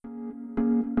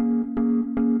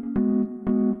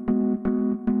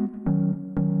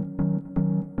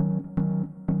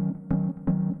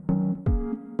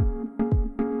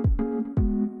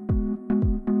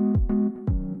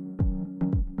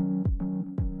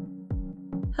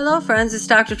Hello friends, it's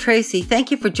Dr. Tracy. Thank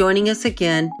you for joining us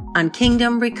again on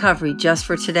Kingdom Recovery Just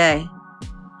for Today.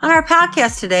 On our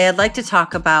podcast today, I'd like to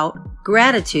talk about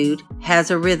gratitude has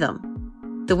a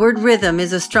rhythm. The word rhythm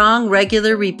is a strong,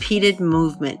 regular, repeated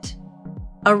movement.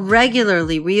 A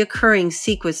regularly reoccurring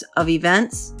sequence of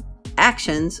events,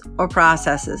 actions, or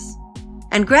processes.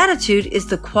 And gratitude is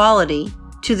the quality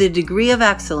to the degree of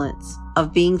excellence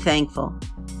of being thankful.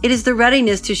 It is the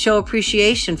readiness to show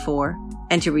appreciation for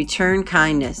and to return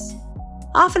kindness.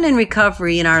 Often in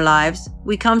recovery in our lives,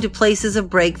 we come to places of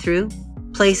breakthrough,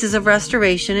 places of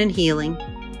restoration and healing,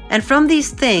 and from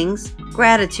these things,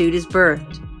 gratitude is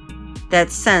birthed.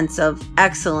 That sense of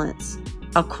excellence,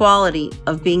 a quality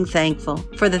of being thankful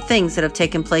for the things that have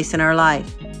taken place in our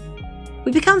life.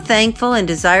 We become thankful and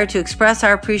desire to express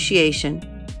our appreciation.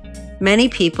 Many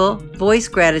people voice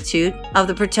gratitude of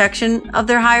the protection of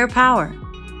their higher power,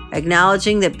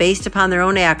 acknowledging that based upon their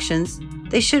own actions,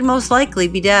 they should most likely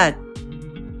be dead.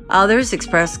 Others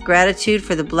express gratitude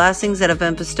for the blessings that have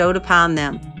been bestowed upon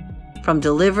them, from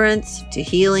deliverance to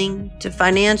healing to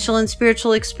financial and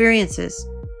spiritual experiences.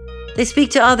 They speak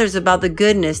to others about the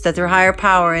goodness that their higher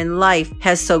power in life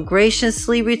has so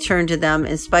graciously returned to them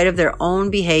in spite of their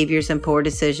own behaviors and poor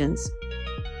decisions.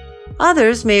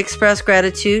 Others may express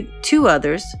gratitude to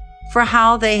others for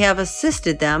how they have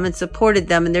assisted them and supported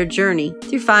them in their journey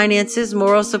through finances,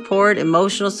 moral support,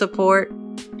 emotional support,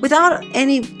 without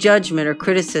any judgment or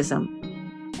criticism.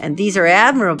 And these are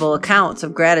admirable accounts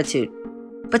of gratitude.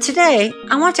 But today,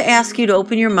 I want to ask you to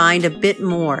open your mind a bit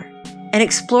more and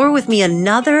explore with me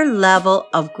another level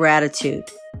of gratitude,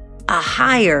 a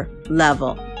higher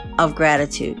level of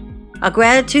gratitude, a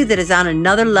gratitude that is on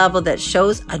another level that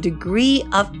shows a degree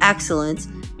of excellence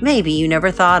maybe you never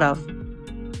thought of.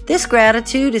 This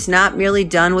gratitude is not merely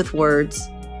done with words.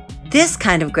 This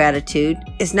kind of gratitude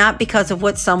is not because of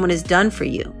what someone has done for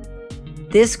you.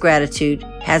 This gratitude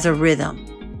has a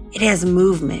rhythm. It has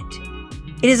movement.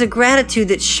 It is a gratitude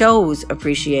that shows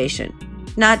appreciation,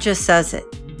 not just says it,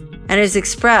 and is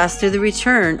expressed through the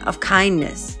return of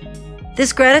kindness.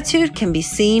 This gratitude can be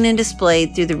seen and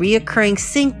displayed through the reoccurring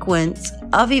sequence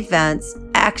of events,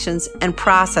 actions, and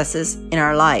processes in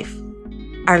our life.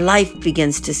 Our life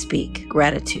begins to speak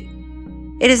gratitude.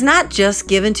 It is not just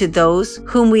given to those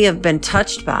whom we have been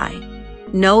touched by.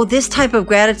 No, this type of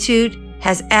gratitude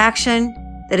has action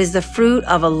that is the fruit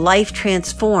of a life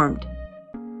transformed,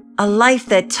 a life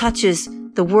that touches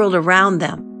the world around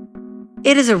them.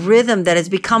 It is a rhythm that has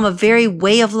become a very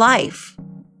way of life.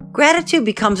 Gratitude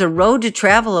becomes a road to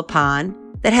travel upon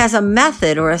that has a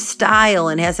method or a style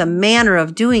and has a manner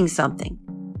of doing something.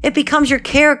 It becomes your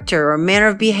character or manner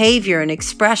of behavior and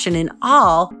expression in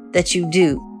all that you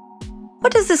do.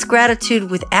 What does this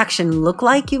gratitude with action look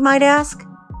like, you might ask?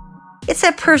 It's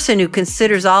that person who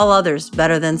considers all others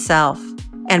better than self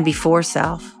and before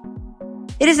self.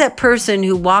 It is that person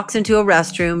who walks into a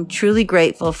restroom truly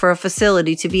grateful for a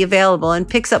facility to be available and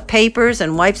picks up papers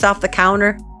and wipes off the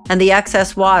counter and the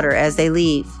excess water as they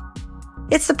leave.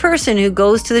 It's the person who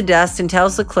goes to the desk and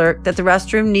tells the clerk that the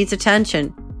restroom needs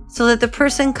attention so that the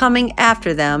person coming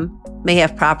after them may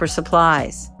have proper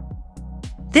supplies.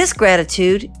 This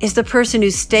gratitude is the person who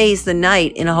stays the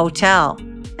night in a hotel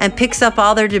and picks up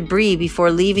all their debris before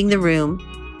leaving the room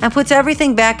and puts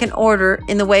everything back in order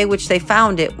in the way which they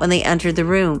found it when they entered the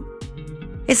room.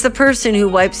 It's the person who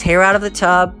wipes hair out of the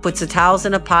tub, puts the towels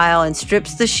in a pile, and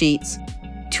strips the sheets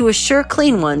to assure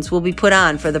clean ones will be put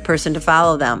on for the person to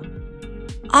follow them.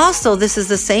 Also, this is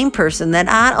the same person that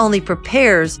not only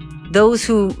prepares those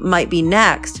who might be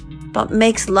next, but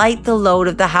makes light the load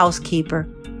of the housekeeper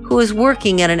who is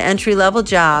working at an entry-level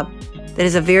job that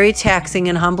is a very taxing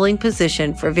and humbling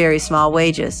position for very small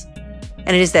wages.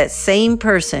 And it is that same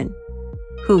person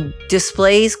who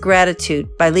displays gratitude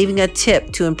by leaving a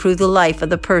tip to improve the life of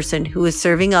the person who is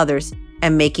serving others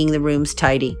and making the rooms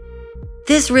tidy.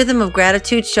 This rhythm of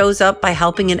gratitude shows up by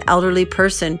helping an elderly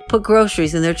person put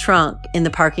groceries in their trunk in the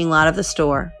parking lot of the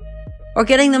store, or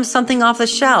getting them something off the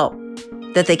shelf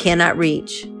that they cannot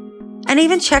reach, and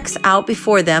even checks out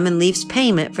before them and leaves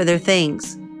payment for their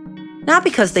things. Not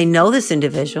because they know this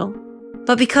individual,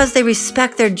 but because they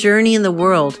respect their journey in the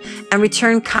world and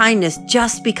return kindness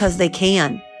just because they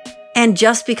can, and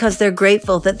just because they're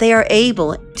grateful that they are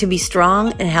able to be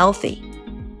strong and healthy.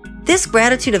 This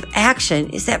gratitude of action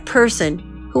is that person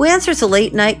who answers a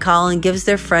late night call and gives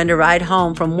their friend a ride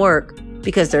home from work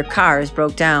because their car is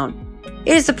broke down.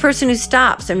 It is the person who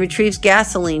stops and retrieves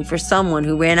gasoline for someone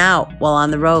who ran out while on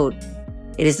the road.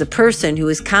 It is the person who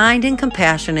is kind and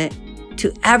compassionate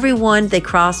to everyone they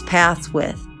cross paths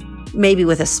with, maybe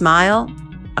with a smile,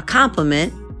 a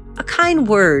compliment, a kind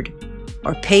word,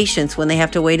 or patience when they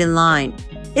have to wait in line.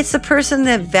 It's the person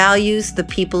that values the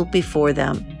people before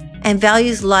them and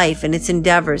values life and its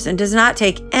endeavors and does not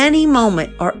take any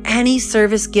moment or any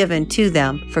service given to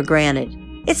them for granted.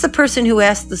 It's the person who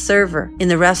asks the server in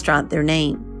the restaurant their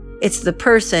name. It's the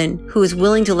person who is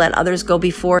willing to let others go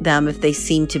before them if they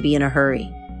seem to be in a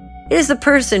hurry. It is the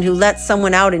person who lets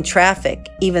someone out in traffic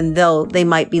even though they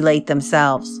might be late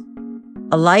themselves.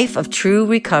 A life of true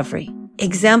recovery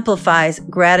exemplifies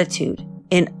gratitude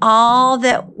in all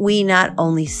that we not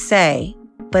only say,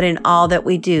 but in all that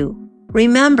we do.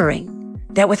 Remembering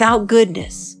that without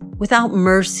goodness, without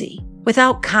mercy,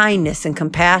 without kindness and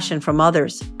compassion from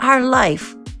others, our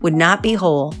life would not be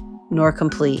whole nor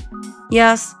complete.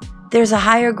 Yes, there's a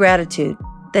higher gratitude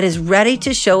that is ready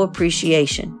to show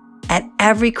appreciation at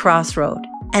every crossroad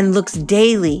and looks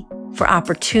daily for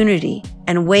opportunity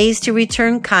and ways to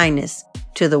return kindness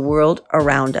to the world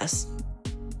around us.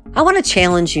 I want to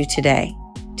challenge you today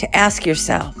to ask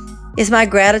yourself, is my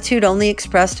gratitude only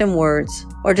expressed in words,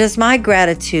 or does my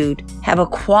gratitude have a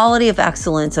quality of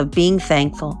excellence of being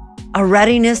thankful, a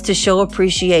readiness to show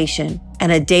appreciation,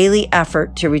 and a daily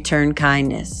effort to return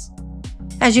kindness?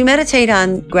 As you meditate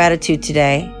on gratitude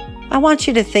today, I want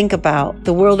you to think about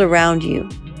the world around you,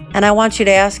 and I want you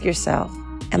to ask yourself,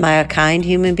 am I a kind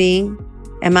human being?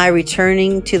 Am I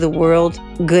returning to the world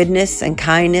goodness and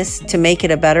kindness to make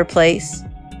it a better place?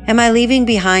 Am I leaving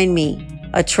behind me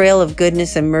a trail of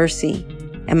goodness and mercy?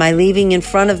 Am I leaving in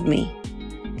front of me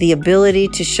the ability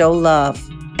to show love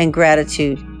and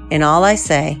gratitude in all I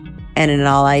say and in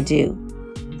all I do?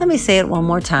 Let me say it one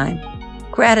more time.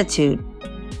 Gratitude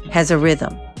has a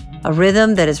rhythm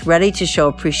that is ready to show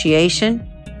appreciation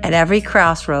at every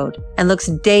crossroad and looks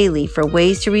daily for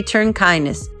ways to return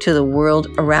kindness to the world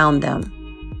around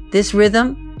them. This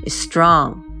rhythm is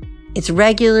strong. It's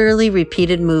regularly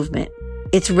repeated movement.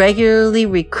 It's regularly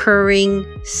recurring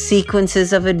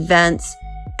sequences of events,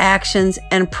 actions,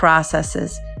 and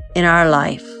processes in our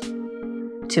life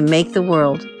to make the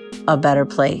world a better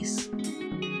place.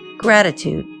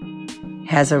 Gratitude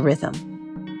has a rhythm.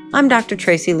 I'm Dr.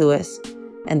 Tracy Lewis,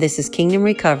 and this is Kingdom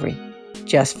Recovery,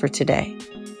 just for today.